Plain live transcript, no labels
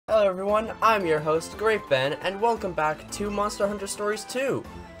Hello everyone, I'm your host, Great Ben, and welcome back to Monster Hunter Stories 2.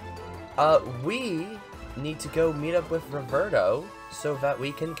 We need to go meet up with Roberto so that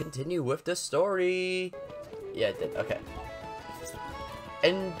we can continue with the story. Yeah, it did. Okay.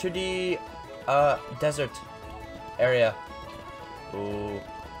 Into the, desert area. Ooh.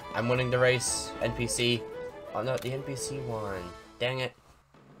 I'm winning the race, NPC. Oh no, the NPC won. Dang it.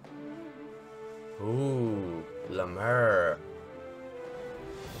 Ooh, Lemur.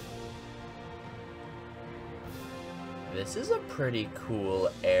 This is a pretty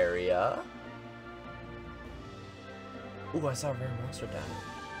cool area. Ooh, I saw a rare monster down.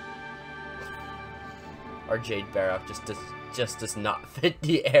 Our Jade Barrock just does not fit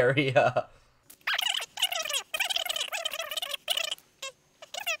the area.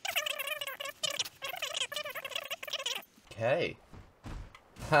 Okay.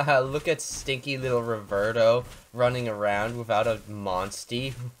 Haha, look at stinky little Roberto running around without a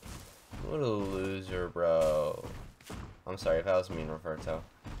monstie. What a loser, bro. I'm sorry if that was mean, Roberto.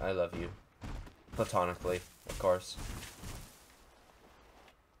 I love you. Platonically, of course.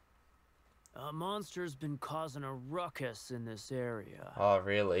 A monster's been causing a ruckus in this area. Oh,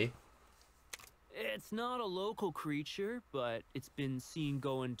 really? It's not a local creature, but it's been seen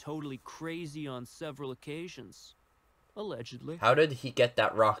going totally crazy on several occasions. Allegedly. How did he get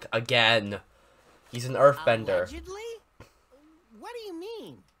that rock again? He's an earthbender. Allegedly? What do you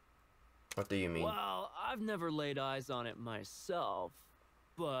mean? What do you mean? Well, I've never laid eyes on it myself,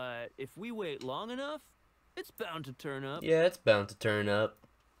 but if we wait long enough, it's bound to turn up. Yeah, it's bound to turn up.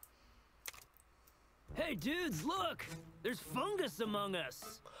 Hey dudes, look! There's fungus among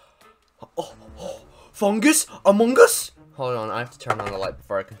us! Oh, fungus among us? Hold on, I have to turn on the light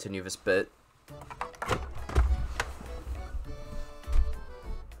before I continue this bit.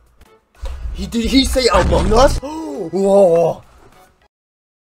 Did he say among us? Whoa!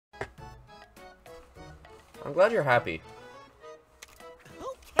 I'm glad you're happy. Who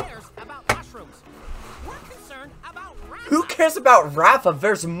cares about mushrooms? We're concerned about Rafa. Who cares about Rafa?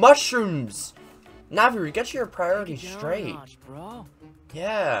 There's mushrooms! Naviru, get your priorities straight. Bro.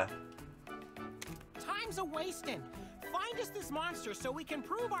 Yeah. Time's a wasting. Find us this monster so we can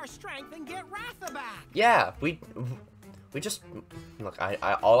prove our strength and get Rafa back. Yeah, we just look.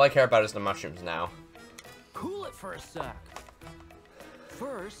 All I care about is the mushrooms now. Cool it for a sec.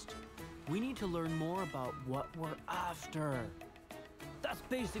 First, we need to learn more about what we're after. That's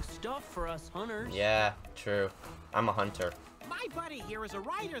basic stuff for us hunters. Yeah, true. I'm a hunter. My buddy here is a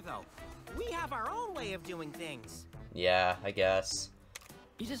rider, though. We have our own way of doing things. Yeah, I guess.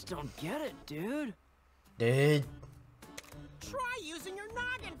 You just don't get it, dude. Dude. Try using your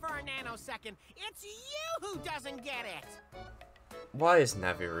noggin for a nanosecond. It's you who doesn't get it. Why is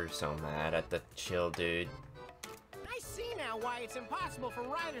Naviru so mad at the chill dude? I see now why it's impossible for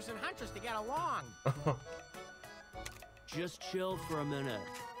riders and hunters to get along. Just chill for a minute.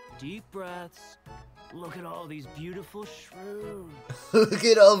 Deep breaths. Look at all these beautiful shrooms. Look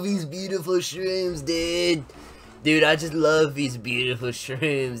at all these beautiful shrooms, dude. Dude, I just love these beautiful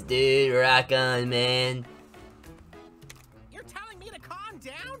shrooms, dude. Rock on, man. You're telling me to calm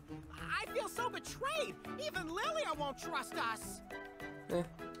down? I feel so betrayed. Even Lilia won't trust us.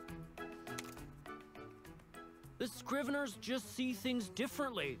 The Scriveners just see things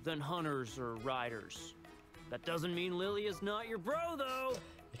differently than hunters or riders. That doesn't mean Lilia's not your bro, though.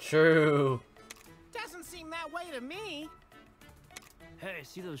 True. Doesn't seem that way to me. Hey,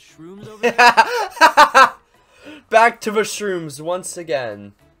 see those shrooms over there? Back to the shrooms once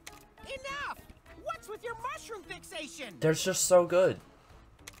again. Enough! What's with your mushroom fixation? They're just so good.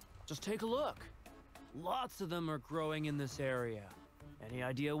 Just take a look. Lots of them are growing in this area. Any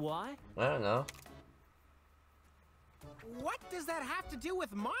idea why? I don't know. What does that have to do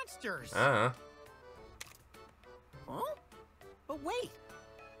with monsters? Huh? But wait,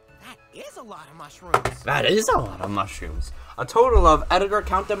 that is a lot of mushrooms. That is a lot of mushrooms. A total of, editor,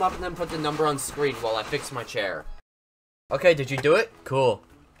 count them up and then put the number on screen while I fix my chair. Okay, did you do it? Cool.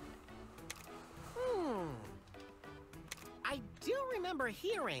 I do remember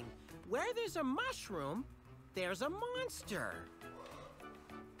hearing, where there's a mushroom, there's a monster.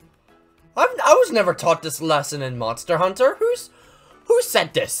 I was never taught this lesson in Monster Hunter. Who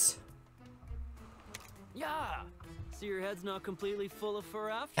said this? Yeah. See, your head's not completely full of fur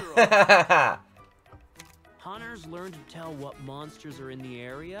after all. Hunters learn to tell what monsters are in the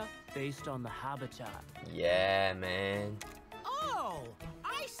area based on the habitat. Yeah, man. Oh,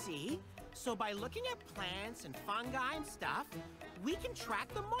 I see. So by looking at plants and fungi and stuff, we can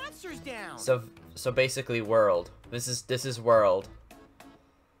track the monsters down. So basically, world. This is world.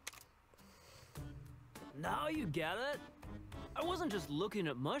 Now you get it? I wasn't just looking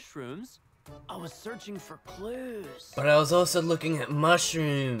at mushrooms. I was searching for clues. But I was also looking at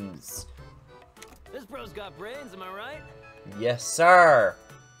mushrooms. This bro's got brains, am I right? Yes, sir.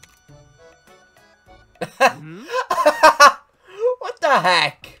 Hmm? What the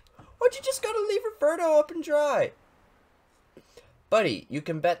heck? Why'd you just gotta leave Roberto up and dry? Buddy, you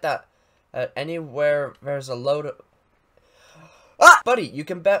can bet that anywhere there's a load of... Buddy, you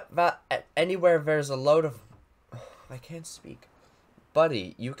can bet that anywhere there's a load of... I can't speak.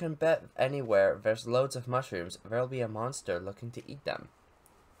 Buddy, you can bet anywhere there's loads of mushrooms, there'll be a monster looking to eat them.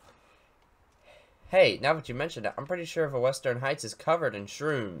 Hey, now that you mention it, I'm pretty sure the Western Heights is covered in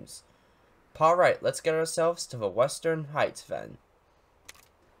shrooms. Alright, let's get ourselves to the Western Heights then.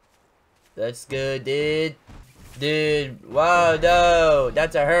 Let's go, dude. Dude, wow, no,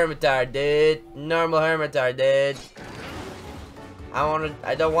 that's a hermitard, dude. Normal hermitard, dude.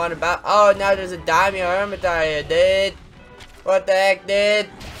 I don't want to oh, now there's a daimyo hermitard here, dude. What the heck, dude?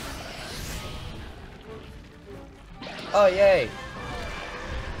 Oh, yay.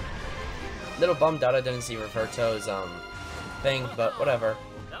 Little bummed out I didn't see Roberto's, thing, but whatever.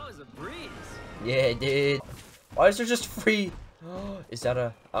 That was a breeze. Yeah, dude. Why is there just free? Is that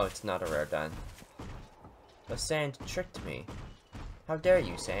a... Oh, it's not a rare dime. The sand tricked me. How dare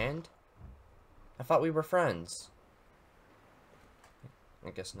you, sand? I thought we were friends. I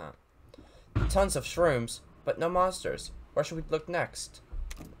guess not. Tons of shrooms, but no monsters. Where should we look next?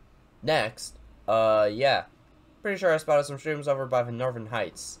 Next? Yeah. Pretty sure I spotted some shrooms over by the Northern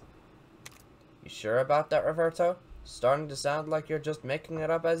Heights. You sure about that, Roberto? Starting to sound like you're just making it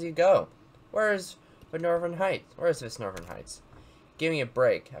up as you go. Where is the Northern Heights? Where is this Northern Heights? Give me a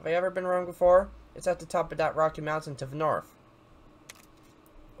break. Have I ever been wrong before? It's at the top of that rocky mountain to the north.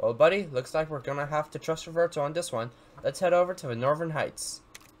 Well, buddy, looks like we're gonna have to trust Roberto on this one. Let's head over to the Northern Heights.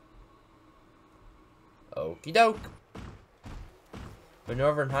 Okie doke. The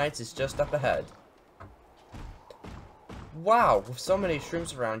Northern Heights is just up ahead. Wow, with so many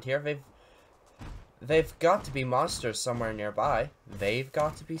shrooms around here, they've got to be monsters somewhere nearby. They've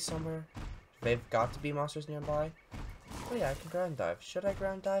got to be monsters nearby. Oh yeah, I can ground dive. Should I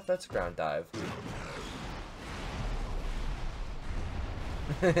ground dive? Let's ground dive.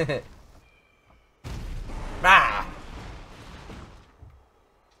 Ah!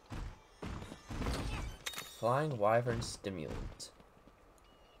 Flying Wyvern stimulant.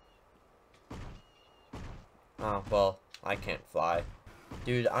 Oh, well, I can't fly.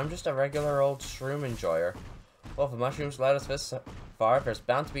 Dude, I'm just a regular old shroom enjoyer. Well, if the mushrooms led us this far, there's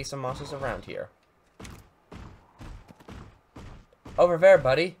bound to be some monsters around here. Over there,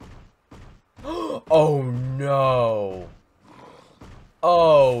 buddy. Oh, no.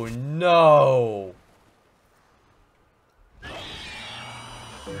 Oh, no.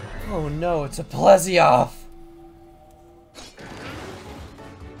 Oh, no, it's a Plesioth.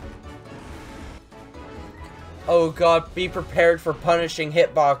 Oh god, be prepared for punishing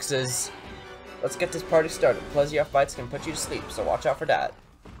hitboxes. Let's get this party started. Plesioth bites can put you to sleep, so watch out for that.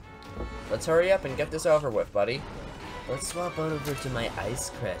 Let's hurry up and get this over with, buddy. Let's swap over to my ice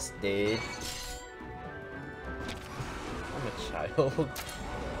crest, dude. I'm a child.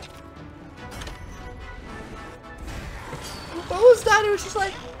 What was that? It was just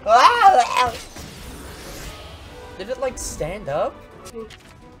like... Ah! Did it, like, stand up?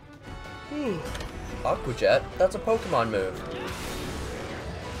 Aqua Jet? That's a Pokemon move.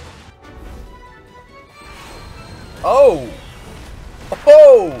 Oh!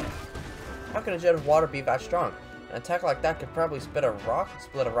 Oh! How can a jet of water be that strong? An attack like that could probably split a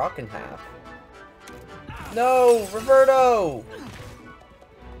rock in half. No! Roberto!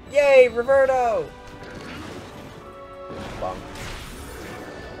 Yay, Roberto! Bum.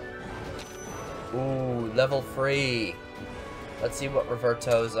 Ooh, level 3. Let's see what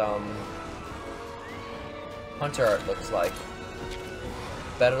Roberto's, hunter art looks like.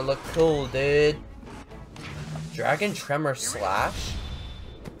 Better look cool, dude. Dragon Tremor Slash?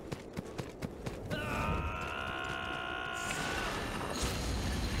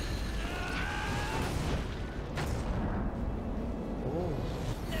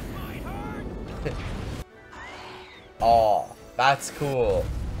 Oh, that's cool.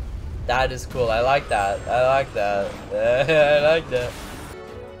 That is cool. I like that. I like that. I like that.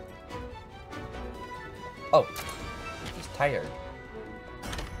 Oh, he's tired.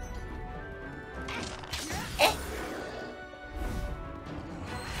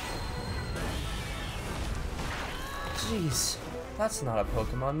 Jeez, that's not a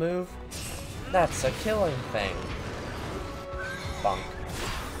Pokemon move. That's a killing thing. Bunk.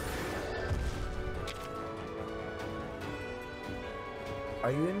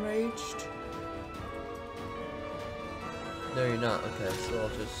 Are you enraged? No, you're not. Okay, so I'll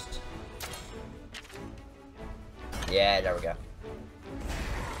just... Yeah, there we go.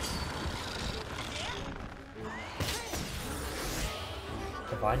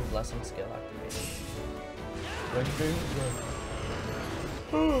 Divine Blessing skill activated.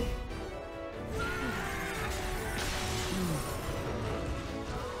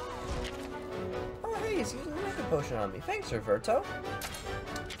 Oh, hey, he's using a mega potion on me. Thanks, Roberto.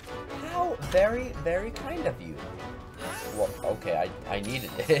 How very, very kind of you. Well, okay, I needed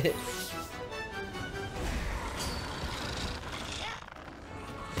it.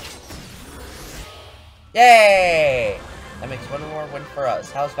 Yay! That makes one more win for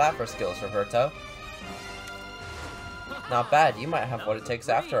us. How's that for skills, Roberto? Not bad. You might have what it takes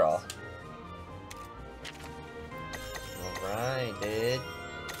after all. Alright, dude.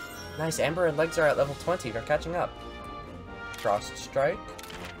 Nice. Amber and Legs are at level 20. They're catching up. Frost Strike.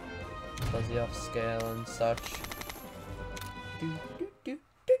 Fuzzy off scale and such.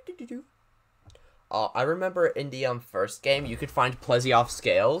 I remember in the first game, you could find Plesioff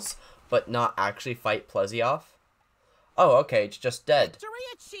scales, but not actually fight Plesioff. Oh, okay, it's just dead. Victory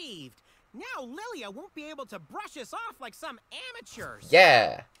achieved! Now Lilia won't be able to brush us off like some amateurs.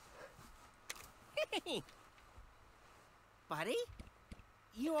 Yeah. Buddy?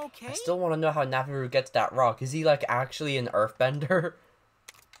 You okay? I still want to know how Naviru gets that rock. Is he, like, actually an earthbender?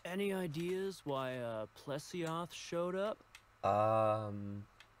 Any ideas why Plesioth showed up? No.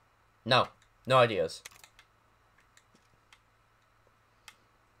 No ideas.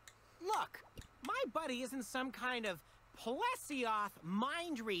 Look, my buddy isn't some kind of Plesioth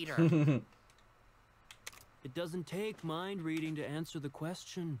mind reader. It doesn't take mind reading to answer the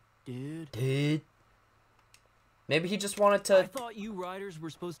question, dude. Dude. Maybe he just wanted to... I thought you riders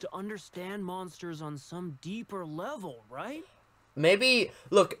were supposed to understand monsters on some deeper level, right? Maybe...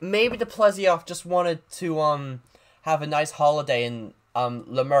 Look, maybe the Plesioff just wanted to, have a nice holiday in,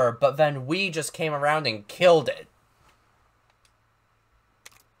 Lemur, but then we just came around and killed it.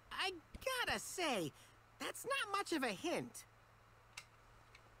 I gotta say, that's not much of a hint.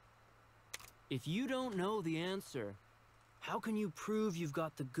 If you don't know the answer, how can you prove you've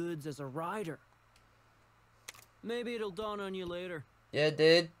got the goods as a rider? Maybe it'll dawn on you later. Yeah,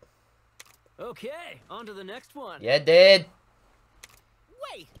 dude. Okay, on to the next one. Yeah, dude.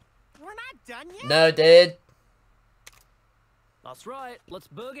 Wait, we're not done yet? No, dude. That's right, let's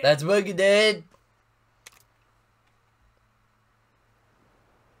boogie. Let's boogie, dude.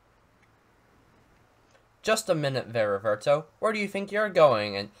 Just a minute there, Roberto. Where do you think you're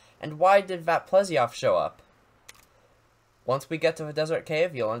going, and why did that Plesioff show up? Once we get to the desert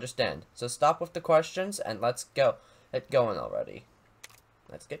cave, you'll understand. So stop with the questions, and let's go. Get going already.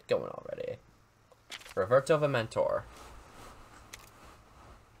 Let's get going already. Roberto the Mentor.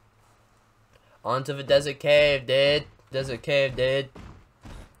 On to the desert cave, dude. Desert cave, dude.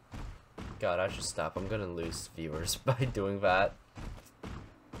 God, I should stop. I'm gonna lose viewers by doing that.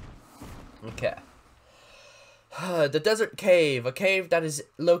 Okay. The desert cave. A cave that is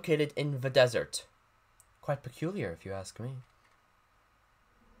located in the desert. Quite peculiar, if you ask me.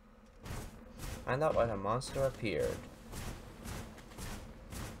 Find out when a monster appeared.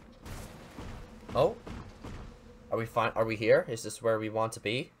 Oh? Are we fine? Are we here? Is this where we want to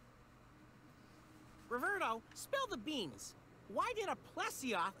be? Roberto, spill the beans. Why did a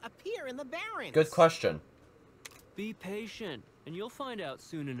Plesioth appear in the Barrens? Good question. Be patient, and you'll find out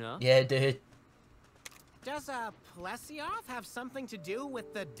soon enough. Yeah, dude. Does a Plesioth have something to do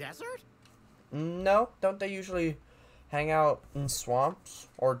with the desert? No, don't they usually hang out in swamps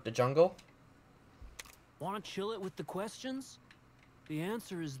or the jungle? Want to chill it with the questions? The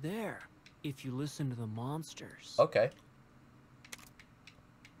answer is there, if you listen to the monsters. Okay.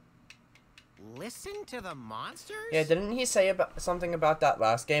 Listen to the monsters? Yeah, didn't he say something about that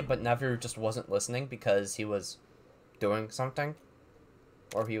last game, but Naviru just wasn't listening because he was doing something?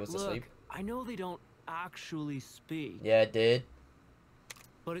 Or he was asleep? I know they don't actually speak. Yeah, it did.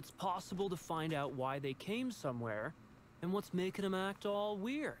 But it's possible to find out why they came somewhere and what's making them act all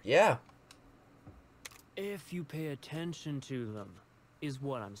weird. Yeah. If you pay attention to them, is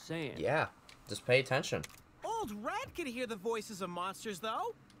what I'm saying. Yeah. Just pay attention. Old Red could hear the voices of monsters,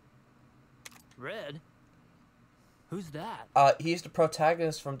 though. Red? Who's that? He's the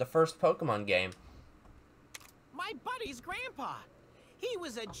protagonist from the first Pokemon game. My buddy's grandpa. He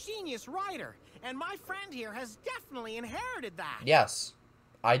was a genius rider, and my friend here has definitely inherited that. Yes.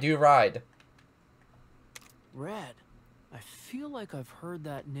 I do ride. Red. I feel like I've heard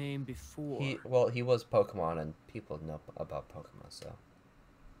that name before. He was Pokemon, and people know about Pokemon, so.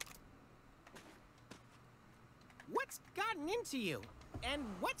 What's gotten into you? And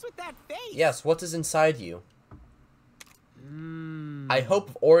what's with that face? Yes, what is inside you? I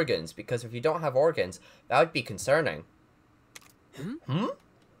hope organs, because if you don't have organs, that would be concerning. Hmm?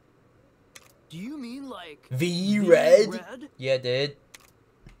 Do you mean like V red? red? Yeah, dude.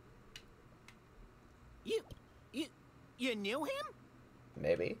 You knew him?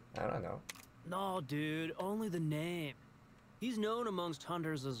 Maybe. I don't know. No, dude, only the name. He's known amongst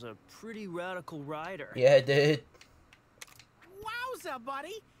hunters as a pretty radical rider. Yeah, dude. Wowza,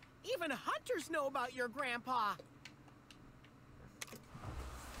 buddy! Even hunters know about your grandpa.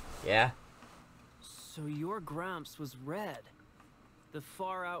 Yeah. So your Gramps was Red, the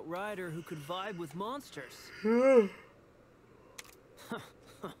far-out rider who could vibe with monsters. In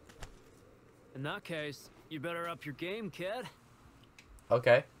that case, you better up your game, kid.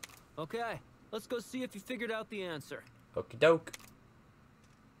 Okay. Okay, let's go see if you figured out the answer. Okie doke.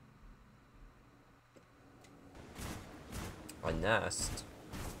 A nest.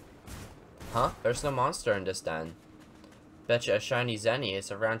 Huh? There's no monster in this den. Betcha a shiny Zenny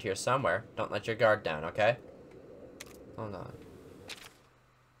is around here somewhere. Don't let your guard down, okay? Hold on.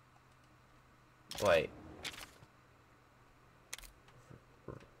 Wait.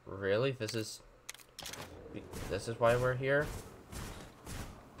 Really? This is why we're here?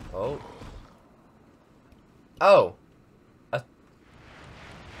 Oh. Oh! A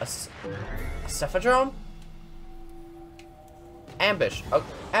Cephadrome? Ambush. Oh,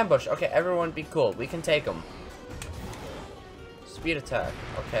 ambush. Okay, everyone be cool. We can take them. Speed attack.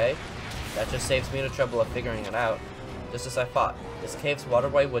 Okay. That just saves me the trouble of figuring it out. Just as I thought. This cave's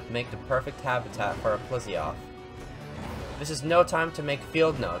waterway would make the perfect habitat for a Plizioth. This is no time to make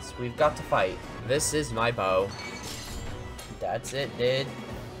field notes. We've got to fight. This is my bow. That's it, dude.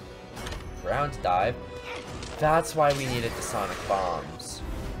 Ground dive. That's why we needed the sonic bombs.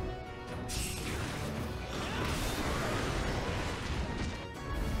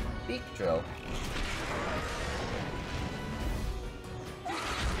 Beak drill.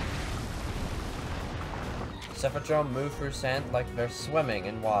 Cephadrome move through sand like they're swimming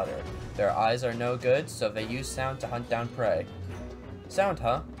in water. Their eyes are no good, so they use sound to hunt down prey. Sound,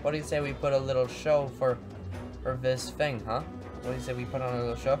 huh? What do you say we put a little show for this thing, huh? What do you say we put on a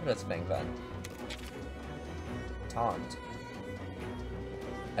little show for this thing, then? Taunt.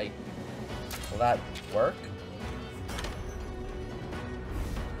 Will that work?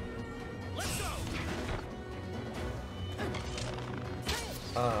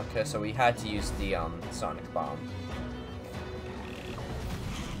 Oh, okay, so we had to use the, sonic bomb.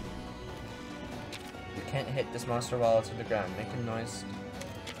 You can't hit this monster while it's on the ground. Make a noise.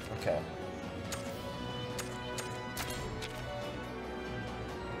 Okay.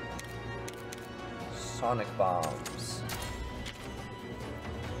 Sonic bombs.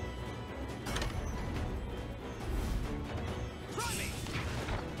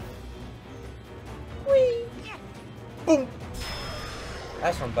 Whee! Boom!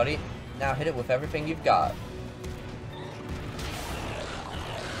 Nice one, buddy. Now hit it with everything you've got.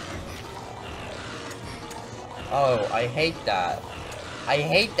 Oh, I hate that. I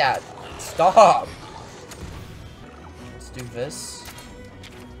hate that. Stop! Let's do this.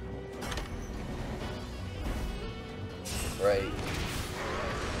 Great.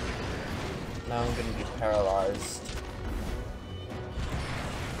 Now I'm gonna be paralyzed.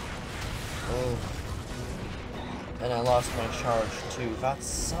 Oh. And I lost my charge too. That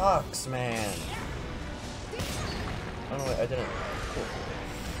sucks, man. Oh no, wait, I didn't. Cool.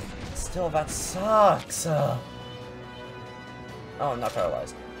 Still, that sucks. Oh, I'm not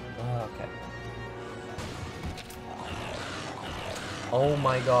paralyzed. Oh, okay. Oh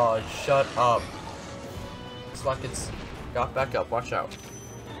my god, shut up. It's like it's got back up. Watch out.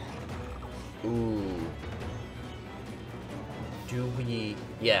 Ooh. Do we?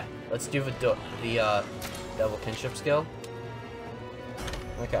 Yeah, let's do the double kinship skill.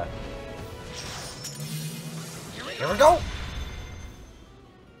 Okay. Here we go.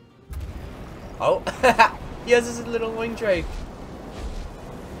 Oh, he has his little wing drake.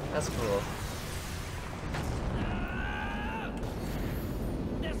 That's cool.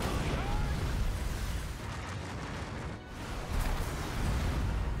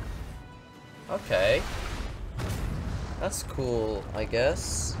 Okay. That's cool, I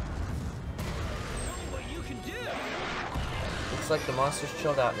guess. Looks like the monster's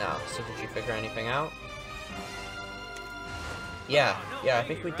chilled out now. So did you figure anything out? Yeah, I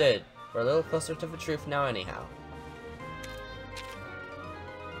think we did. We're a little closer to the truth now anyhow.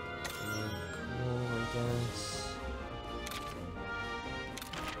 Cool, I guess.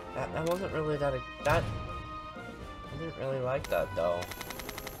 That wasn't really that... I didn't really like that, though.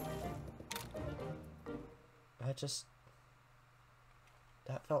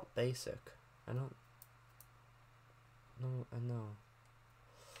 That felt basic. I don't... No, I know.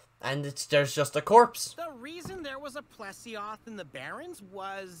 And there's just a corpse. The reason there was a plesioth in the Barrens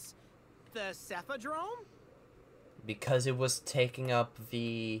was the Cephadrome? Because it was taking up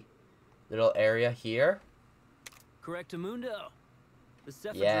the little area here. Correctamundo. The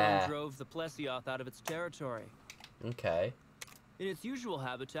Cephadrome Yeah. drove the plesioth out of its territory. Okay. In its usual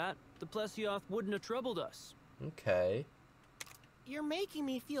habitat, the plesioth wouldn't have troubled us. Okay. You're making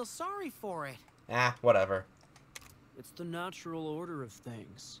me feel sorry for it. Ah, whatever. It's the natural order of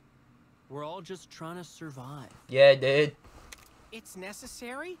things. We're all just trying to survive. Yeah, dude. It's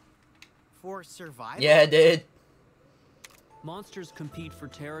necessary? For survival? Yeah, dude. Monsters compete for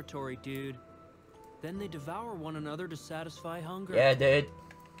territory, dude. Then they devour one another to satisfy hunger. Yeah, dude.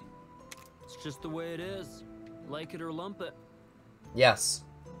 It's just the way it is. Like it or lump it. Yes.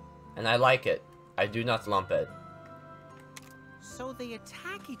 And I like it. I do not lump it. So they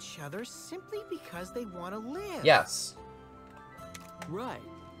attack each other simply because they want to live? Yes. Right.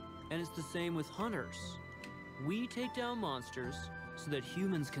 And it's the same with hunters. We take down monsters so that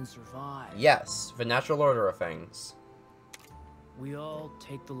humans can survive. Yes. The natural order of things. We all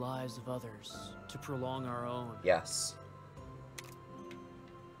take the lives of others to prolong our own. Yes.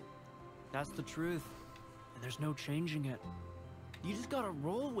 That's the truth. And there's no changing it. You just gotta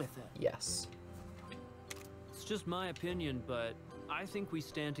roll with it. Yes. It's just my opinion, but I think we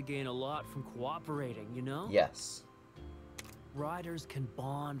stand to gain a lot from cooperating, you know? Yes. Riders can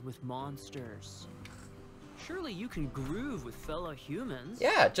bond with monsters. Surely you can groove with fellow humans.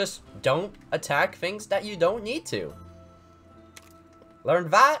 Yeah, just don't attack things that you don't need to. Learn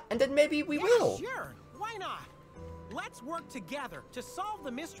that, and then maybe we will. Sure. Why not? Let's work together to solve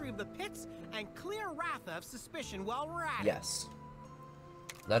the mystery of the pits and clear Ratha of suspicion while we're at it. Yes.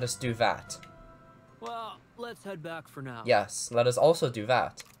 Let us do that. Well, let's head back for now. Yes, let us also do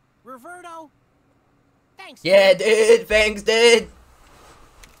that. Roberto, thanks. Yeah, dude. dude, thanks, dude.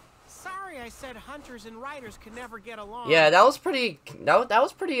 Sorry I said hunters and riders could never get along. Yeah, that was pretty, you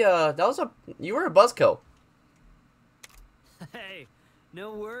were a buzzkill. Hey,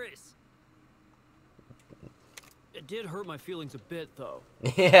 no worries. It did hurt my feelings a bit, though.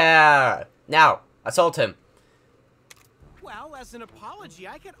 Yeah. Now, assault him. Well, as an apology,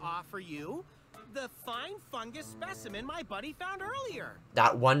 I could offer you the fine fungus specimen my buddy found earlier.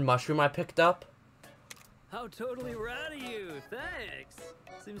 That one mushroom I picked up? How totally rad of you. Thanks.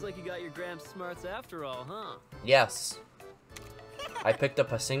 Seems like you got your Gramps smarts after all, huh? Yes. I picked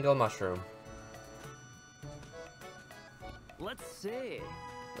up a single mushroom. Let's see.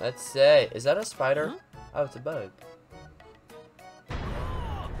 Let's say, is that a spider? Huh? Oh, it's a bug.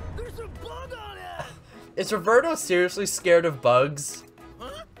 Oh, there's a bug on it! Is Roberto seriously scared of bugs?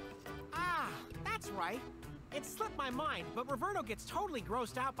 Huh? Ah, that's right. It slipped my mind, but Roberto gets totally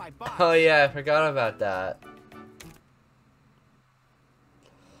grossed out by bugs. Oh yeah, I forgot about that.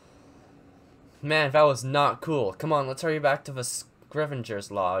 Man, that was not cool. Come on, let's hurry back to the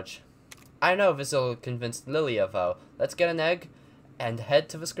Scrivenger's Lodge. I know this'll convince Lilia, though. Let's get an egg and head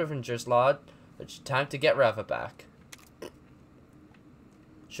to the Scrivenger's Lodge. It's time to get Reva back.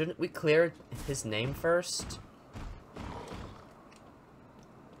 Shouldn't we clear his name first?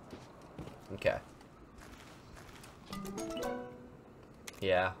 Okay.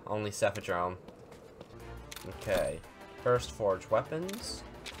 Yeah, only Cephadrome. Okay. First forge weapons.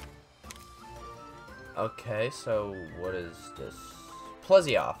 Okay, so what is this?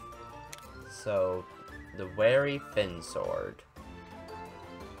 Plesioth. So, the wary fin sword.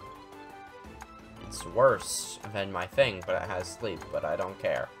 It's worse than my thing, but it has sleep, but I don't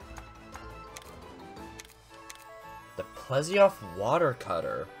care. The Plesioth water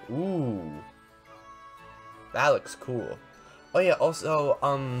cutter. Ooh. That looks cool. Oh yeah, also,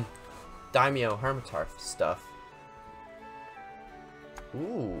 Daimyo Hermitarth stuff.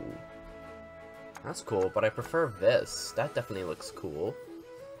 Ooh. That's cool, but I prefer this. That definitely looks cool.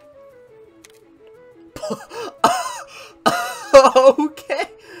 Okay.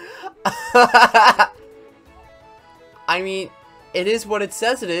 I mean, it is what it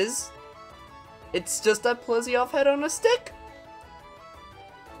says it is. It's just a Plesioth head on a stick.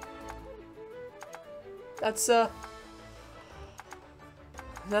 That's at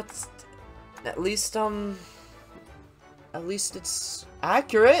least it's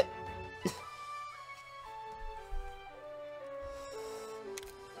accurate.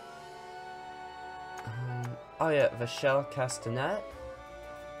 Oh yeah, the shell castanet.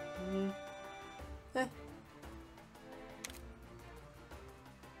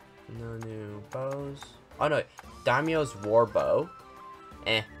 No new bows. Oh no, Daimyo's war bow.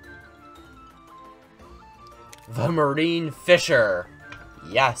 The Marine Fisher.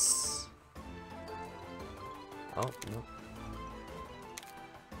 Yes. Oh, no.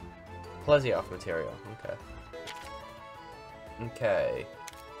 Plesioff material. Okay. Okay.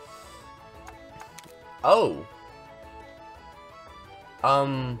 Oh!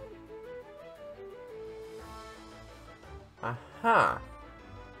 Uh-huh.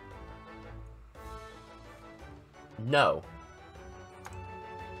 No.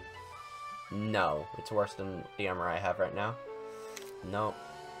 No. It's worse than the armor I have right now. Nope.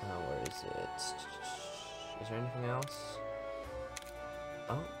 Where is it? Is there anything else?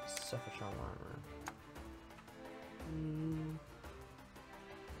 Oh, suffer charm armor.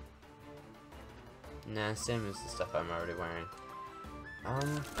 Nah, same as the stuff I'm already wearing.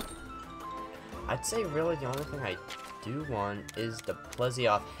 I'd say really the only thing I do want is the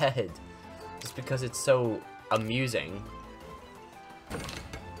Plesioff head. Just because it's so amusing.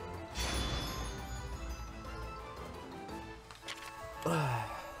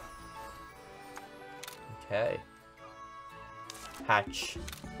 Okay. Hatch.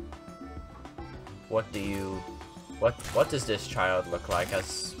 What does this child look like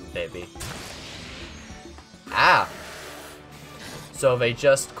as baby? Ah! So they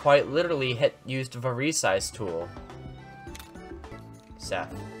just quite literally used the resize tool.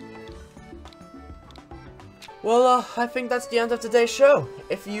 Seth. Well, I think that's the end of today's show.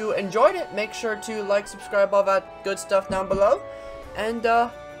 If you enjoyed it, make sure to like, subscribe, all that good stuff down below. And,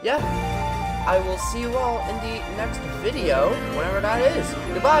 yeah. I will see you all in the next video, whenever that is.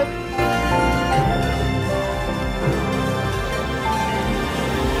 Goodbye!